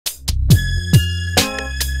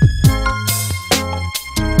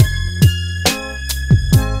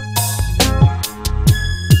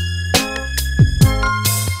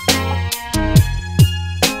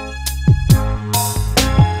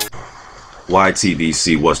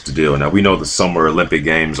YTBC, what's the deal? Now, we know the Summer Olympic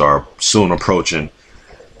Games are soon approaching.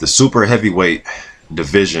 The super heavyweight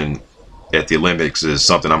division at the Olympics is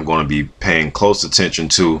something I'm going to be paying close attention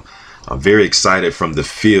to. I'm very excited from the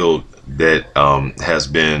field that has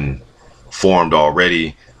been formed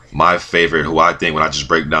already. My favorite, who I think when I just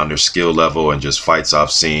break down their skill level and just fights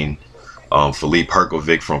I've seen, Filip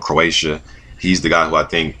Hrgovic from Croatia. He's the guy who I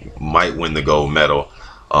think might win the gold medal.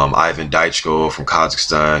 Ivan Daichko from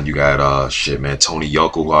Kazakhstan. You got Tony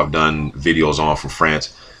Yoko, who I've done videos on, from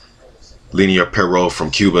France. Linear Perot from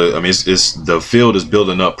Cuba. I mean, it's the field is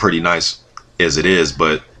building up pretty nice as it is,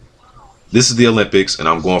 but this is the Olympics, and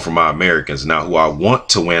I'm going for my Americans. Now, who I want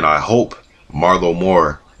to win, I hope Marlo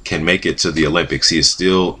Moore can make it to the Olympics. He is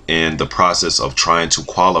still in the process of trying to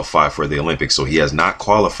qualify for the Olympics, so he has not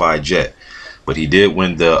qualified yet, but he did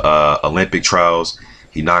win the Olympic trials.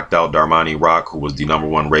 He knocked out Darmani Rock, who was the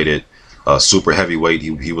 #1 rated super heavyweight.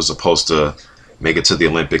 He was supposed to make it to the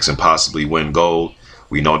Olympics and possibly win gold.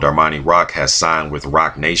 We know Darmani Rock has signed with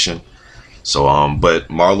Rock Nation. So, but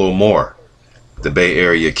Marlo Moore, the Bay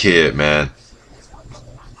Area kid, man,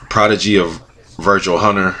 prodigy of Virgil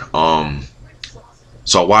Hunter.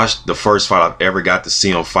 So I watched the first fight I've ever got to see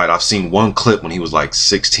him fight. I've seen one clip when he was like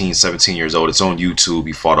 16, 17 years old. It's on YouTube.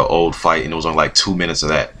 He fought an old fight, and it was only like 2 minutes of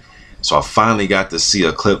that. So I finally got to see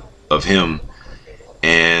a clip of him,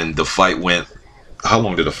 and the fight went, how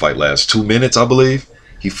long did the fight last? 2 minutes, I believe.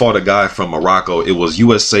 He fought a guy from Morocco. It was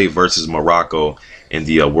USA versus Morocco in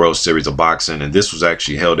the World Series of Boxing, and this was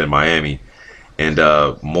actually held in Miami. And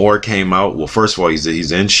Moore came out. Well, first of all,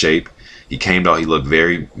 he's in shape. He came out. He looked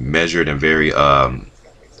very measured and very,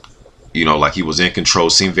 you know, like he was in control.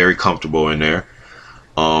 Seemed very comfortable in there.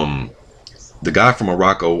 The guy from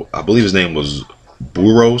Morocco, I believe his name was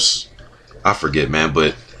Buros. I forget, man,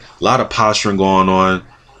 but a lot of posturing going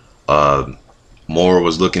on. Moore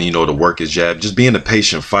was looking, you know, to work his jab, just being a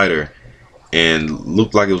patient fighter, and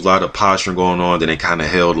looked like it was a lot of posturing going on. Then they kind of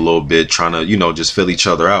held a little bit, trying to, you know, just fill each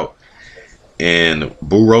other out. And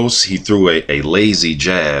Buros, he threw a lazy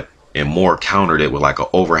jab, and Moore countered it with like an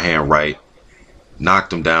overhand right,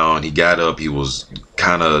 knocked him down. He got up. He was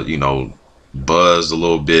kind of, you know, buzzed a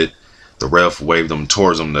little bit. The ref waved him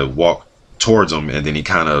towards him to walk towards him, and then he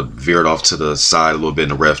kind of veered off to the side a little bit,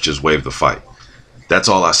 and the ref just waved the fight. That's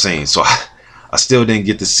all I seen. So I still didn't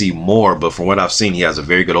get to see more, but from what I've seen, he has a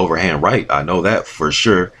very good overhand right. I know that for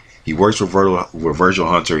sure. He works with Virgil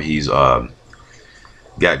Hunter. He's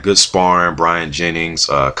got good sparring. Brian Jennings,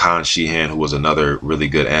 Khan Sheehan, who was another really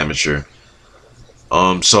good amateur.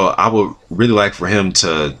 So I would really like for him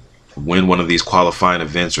to win one of these qualifying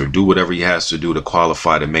events, or do whatever he has to do to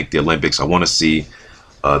qualify to make the Olympics. I want to see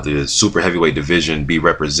the super heavyweight division be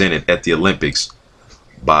represented at the Olympics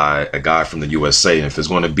by a guy from the USA. And if it's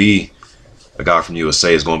going to be a guy from the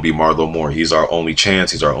USA, it's going to be Marlo Moore. He's our only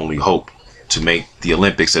chance. He's our only hope to make the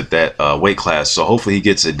Olympics at that weight class. So hopefully he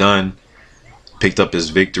gets it done. Picked up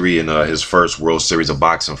his victory in his first World Series of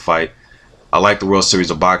Boxing fight. I like the World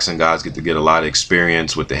Series of Boxing. Guys get to get a lot of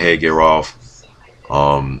experience with the headgear off.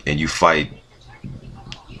 And you fight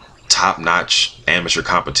top-notch amateur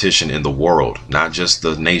competition in the world. Not just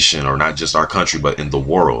the nation, or not just our country, but in the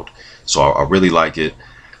world. So I really like it.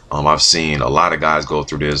 I've seen a lot of guys go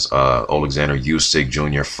through this. Alexander Usyk,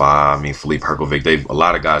 Junior Fa, Filip Hrgovic. A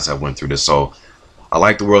lot of guys have went through this. So I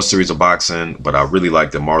like the World Series of Boxing, but I really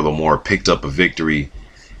like that Marlo Moore picked up a victory.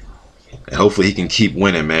 And hopefully he can keep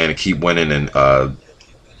winning, man, and keep winning. And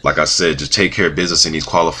like I said, just take care of business in these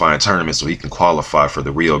qualifying tournaments so he can qualify for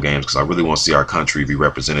the Rio Games, because I really want to see our country be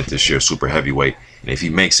represented this year, super heavyweight. And if he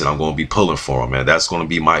makes it, I'm going to be pulling for him, man. That's going to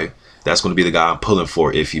be the guy I'm pulling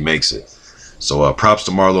for if he makes it. So props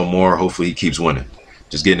to Marlo Moore. Hopefully he keeps winning.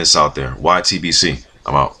 Just getting this out there. YTBC.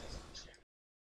 I'm out.